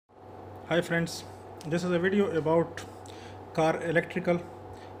Hi friends, this is a video about car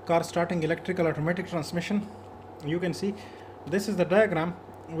starting electrical automatic transmission. You can see this is the diagram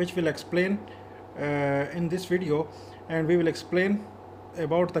which will explain in this video, and we will explain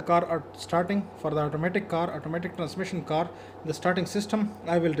about the car starting for the automatic transmission car, the starting system.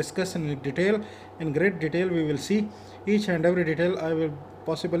 I will discuss in great detail. We will see each and every detail I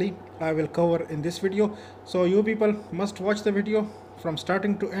will cover in this video. So you people must watch the video from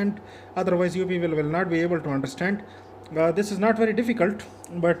starting to end, otherwise you people will not be able to understand. This is not very difficult,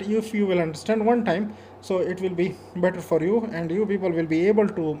 but if you will understand one time, so it will be better for you, and you people will be able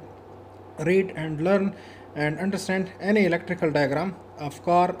to read and learn and understand any electrical diagram of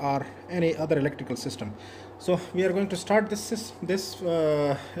car or any other electrical system. So we are going to start this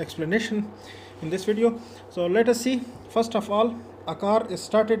explanation in this video. So let us see. First of all, a car is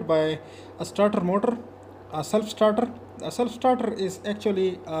started by a starter motor, a self starter. A self starter is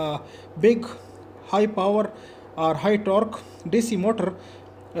actually a big high power or high torque DC motor.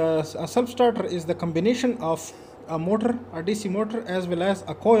 A self starter is the combination of a motor, a DC motor, as well as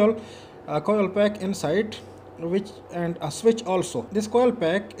a coil pack inside, and a switch also. This coil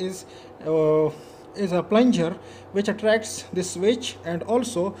pack is a plunger which attracts this switch, and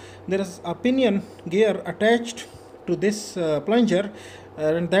also there is a pinion gear attached to this plunger,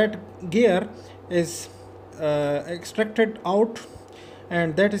 and that gear is extracted out,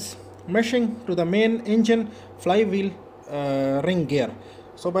 and that is meshing to the main engine flywheel ring gear.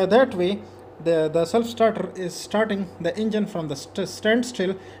 So by that way, the self starter is starting the engine from the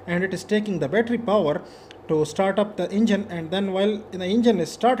standstill, and it is taking the battery power to start up the engine, and then while the engine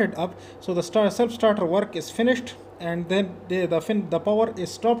is started up, so the self starter work is finished, and then the power is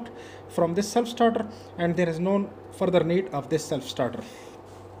stopped from this self starter, and there is no further need of this self starter.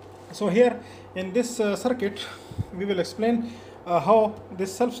 So here in this circuit we will explain how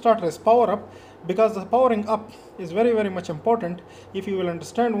this self starter is power up, because the powering up is very much important. If you will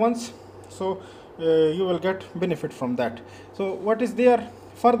understand once, so you will get benefit from that. So what is there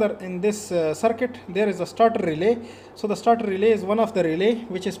further in this circuit? There is a starter relay. So the starter relay is one of the relay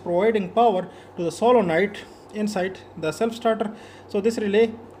which is providing power to the solenoid inside the self starter. So this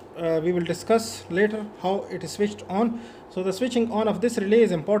relay we will discuss later how it is switched on. So the switching on of this relay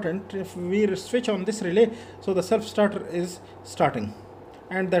is important. If we switch on this relay, so the self starter is starting,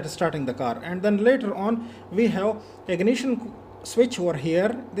 and that is starting the car. And then later on we have ignition switch over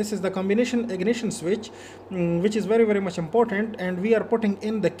here. This is the combination ignition switch, which is very much important, and we are putting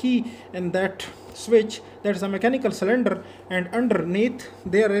in the key in that switch. That is a mechanical cylinder, and underneath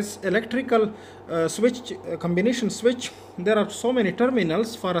there is electrical switch, combination switch. There are so many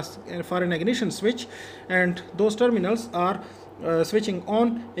terminals for an ignition switch, and those terminals are switching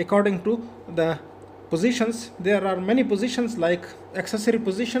on according to the positions. There are many positions like accessory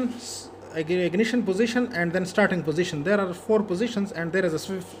positions, ignition position, and then starting position. There are 4 positions, and there is a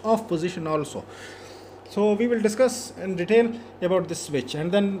switch off position also. So we will discuss in detail about this switch.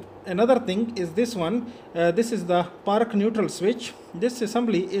 And then another thing is this one. This is the park neutral switch. This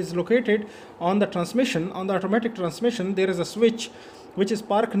assembly is located on the transmission. On the automatic transmission, there is a switch which is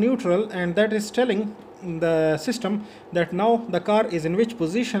park neutral, and that is telling the system that now the car is in which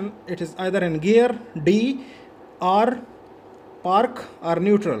position. It is either in gear D, or park, or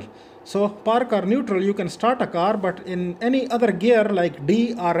neutral. So park or neutral, you can start a car, but in any other gear like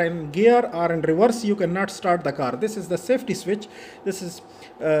D, or in gear or in reverse, you cannot start the car. This is the safety switch. This is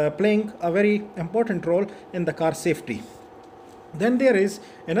playing a very important role in the car safety. Then there is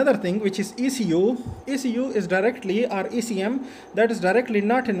another thing which is ECU. ECU is directly, or ECM, that is directly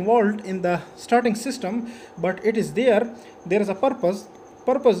not involved in the starting system, but it is there. There is a purpose.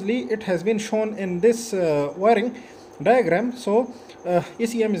 Purposely it has been shown in this wiring diagram. So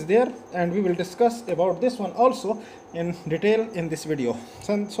ECM is there, and we will discuss about this one also in detail in this video.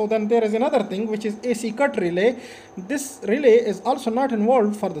 So then there is another thing which is AC cut relay. This relay is also not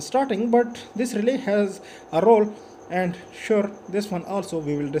involved for the starting, but this relay has a role, and sure, this one also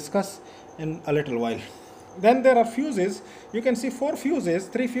we will discuss in a little while. Then there are fuses. You can see 4 fuses,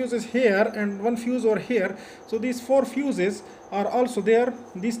 3 fuses here and 1 fuse over here. So these 4 fuses are also there.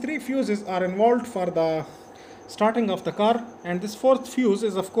 These 3 fuses are involved for the starting of the car, and this 4th fuse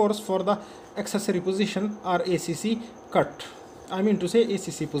is of course for the accessory position, or ACC cut. I mean to say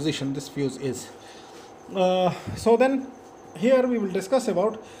ACC position this fuse is. So then here we will discuss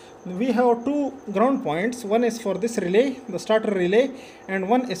about, we have 2 ground points. One is for this relay, the starter relay, and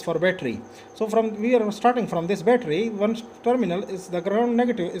one is for battery. So we are starting from this battery. One terminal is the ground,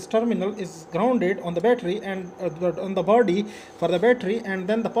 negative is terminal is grounded on the battery, and on the body for the battery, and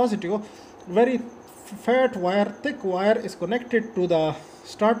then the positive very fat wire, thick wire is connected to the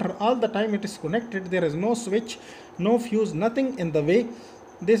starter all the time it is connected. There is no switch, no fuse, nothing in the way.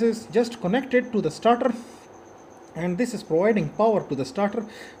 This is just connected to the starter, and this is providing power to the starter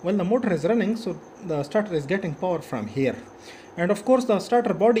while the motor is running. So the starter is getting power from here, and of course the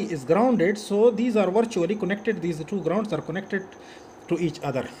starter body is grounded, so these are virtually connected. These two grounds are connected to each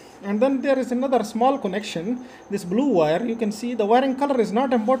other. And then there is another small connection, this blue wire. You can see the wiring color is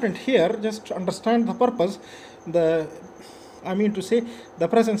not important here, just understand the purpose, I mean to say the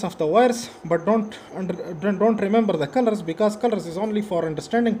presence of the wires, but don't remember the colors, because colors is only for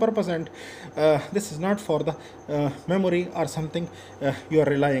understanding purpose, and this is not for the memory or something you are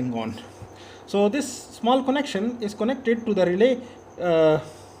relying on. So this small connection is connected to the relay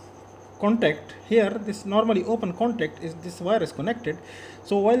contact here. This normally open contact is, this wire is connected.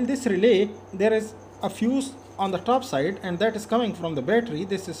 So while this relay, there is a fuse on the top side, and that is coming from the battery.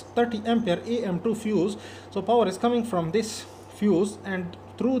 This is 30 ampere AM2 fuse, so power is coming from this fuse, and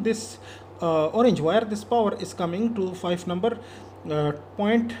through this orange wire this power is coming to 5 number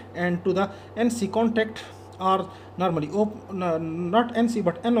point and to the NC contact, or normally not NC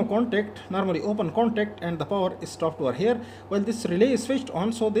but NO contact, normally open contact, and the power is stopped over here while this relay is switched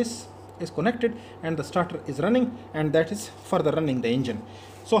on. So this is connected and the starter is running, and that is further running the engine.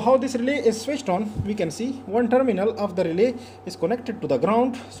 So how this relay is switched on, we can see one terminal of the relay is connected to the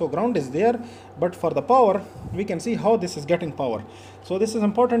ground, so ground is there, but for the power we can see how this is getting power. So this is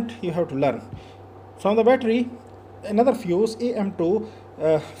important, you have to learn. From the battery, another fuse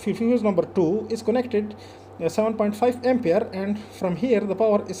AM2 fuse number 2 is connected 7.5 ampere, and from here the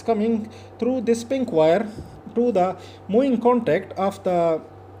power is coming through this pink wire to the moving contact of the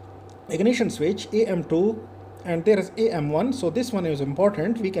ignition switch AM2, and there is AM1. So this one is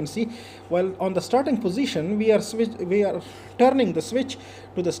important. We can see while on the starting position we are turning the switch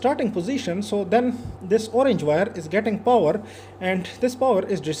to the starting position, so then this orange wire is getting power, and this power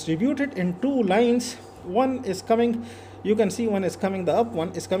is distributed in two lines. One is coming, you can see one is coming, the up one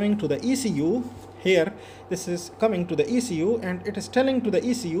is coming to the ECU here. This is coming to the ECU, and it is telling to the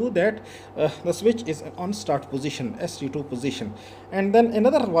ECU that the switch is on start position, ST2 position. And then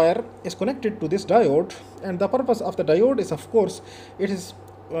another wire is connected to this diode, and the purpose of the diode is, of course, it is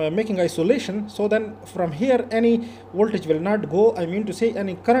making isolation, so then from here any voltage will not go, I mean to say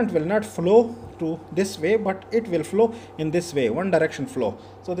any current will not flow to this way, but it will flow in this way, one direction flow.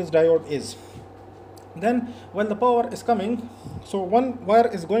 So this diode is. Then when the power is coming, so one wire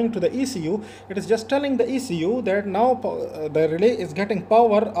is going to the ECU, it is just telling the ECU that now the relay is getting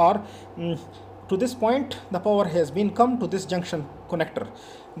power, or to this point the power has been come to this junction connector.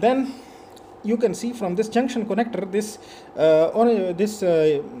 Then you can see from this junction connector, this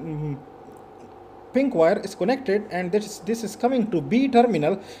pink wire is connected, and this is coming to B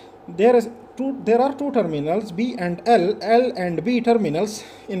terminal. There are two terminals, B and L and B terminals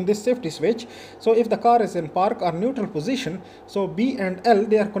in this safety switch. So if the car is in park or neutral position, so B and L,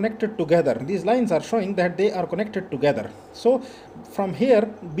 they are connected together. These lines are showing that they are connected together. So from here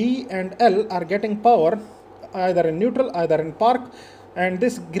B and L are getting power either in neutral, either in park, and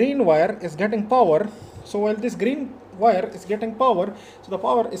this green wire is getting power. So while this green wire is getting power, so the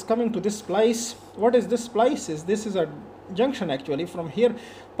power is coming to this splice. What is this splice? This is a junction actually. From here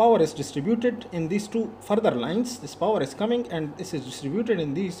power is distributed in these two further lines. This power is coming and this is distributed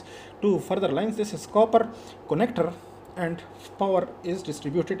in these two further lines. This is copper connector, and power is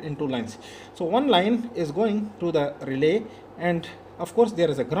distributed in two lines. So one line is going to the relay, and of course there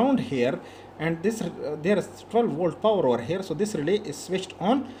is a ground here, and this there is 12 volt power over here. So this relay is switched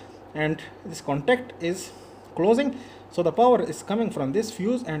on and this contact is closing. So the power is coming from this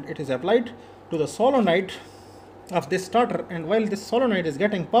fuse and it is applied to the solenoid of this starter, and while this solenoid is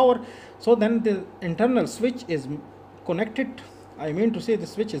getting power, so then the internal switch is connected, I mean to say the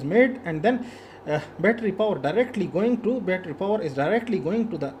switch is made, and then battery power is directly going to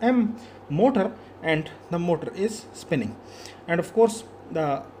the M motor, and the motor is spinning. And of course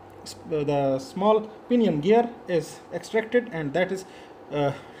the small pinion gear is extracted, and that is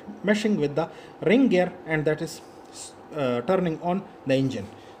meshing with the ring gear, and that is turning on the engine.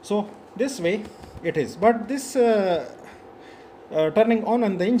 So this way it is, but this turning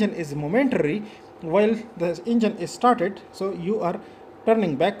on the engine is momentary while the engine is started. So you are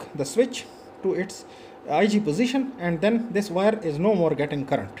turning back the switch to its IG position, and then this wire is no more getting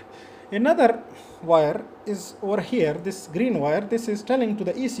current. Another wire is over here, this green wire. This is telling to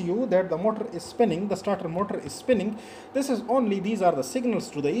the ECU that the motor is spinning, the starter motor is spinning. These are the signals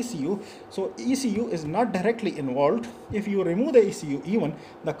to the ECU. So ECU is not directly involved. If you remove the ECU even,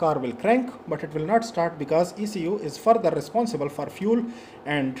 the car will crank, but it will not start, because ECU is further responsible for fuel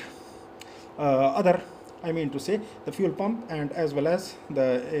and other I mean to say the fuel pump and as well as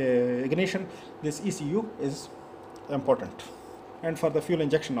the ignition, this ECU is important, and for the fuel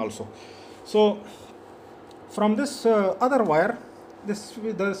injection also. So from this other wire,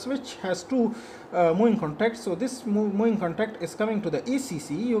 the switch has two moving contacts. So this moving contact is coming to the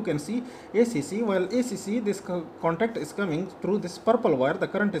ACC. You can see ACC, while ACC, this contact is coming through this purple wire, the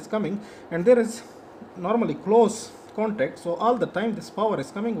current is coming, and there is normally close contact. So all the time this power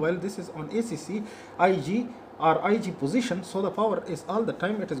is coming, while this is on ACC IG or IG position, so the power is all the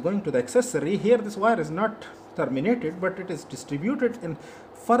time it is going to the accessory. Here this wire is not terminated, but it is distributed in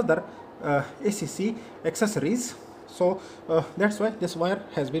further ACC accessories. So that's why this wire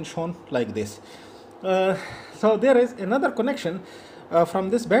has been shown like this. So there is another connection from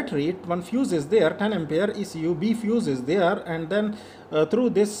this battery. One fuse is there, 10 ampere ECU B fuse is there, and then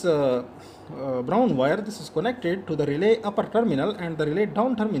through this brown wire, this is connected to the relay upper terminal, and the relay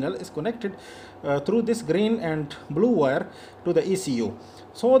down terminal is connected through this green and blue wire to the ECU.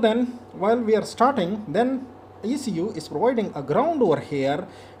 So then while we are starting, then ECU is providing a ground over here,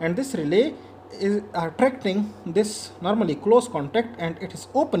 and this relay is attracting this normally close contact, and it is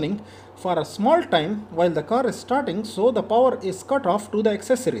opening for a small time while the car is starting, so the power is cut off to the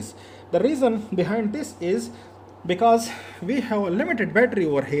accessories. The reason behind this is because we have a limited battery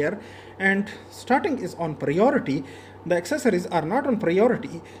over here, and starting is on priority, the accessories are not on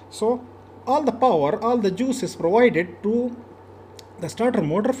priority, so all the power, all the juice is provided to the starter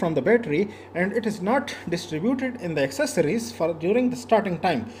motor from the battery, and it is not distributed in the accessories for during the starting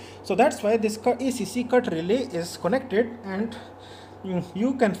time. So that's why this ACC cut relay is connected, and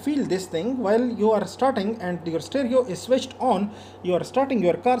you can feel this thing while you are starting and your stereo is switched on. You are starting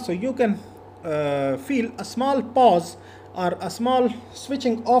your car, so you can feel a small pause or a small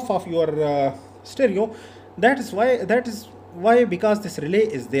switching off of your stereo. That is why because this relay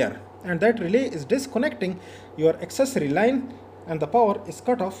is there, and that relay is disconnecting your accessory line, and the power is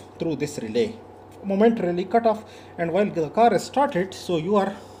cut off through this relay, momentarily cut off. And while the car is started, so you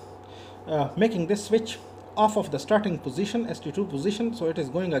are making this switch off of the starting position, ST2 position, so it is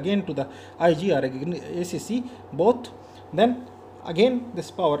going again to the IG or ACC both. Then again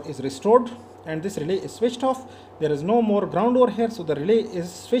this power is restored, and this relay is switched off. There is no more ground over here, so the relay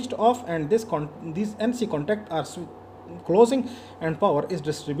is switched off, and these NC contact are closing, and power is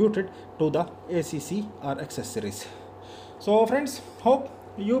distributed to the ACC or accessories. So friends, hope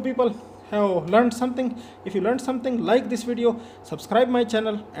you people have learned something. If you learned something, like this video, subscribe my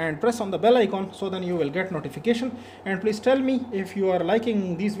channel and press on the bell icon, so then you will get notification. And please tell me if you are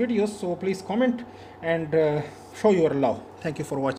liking these videos, so please comment and show your love. Thank you for watching.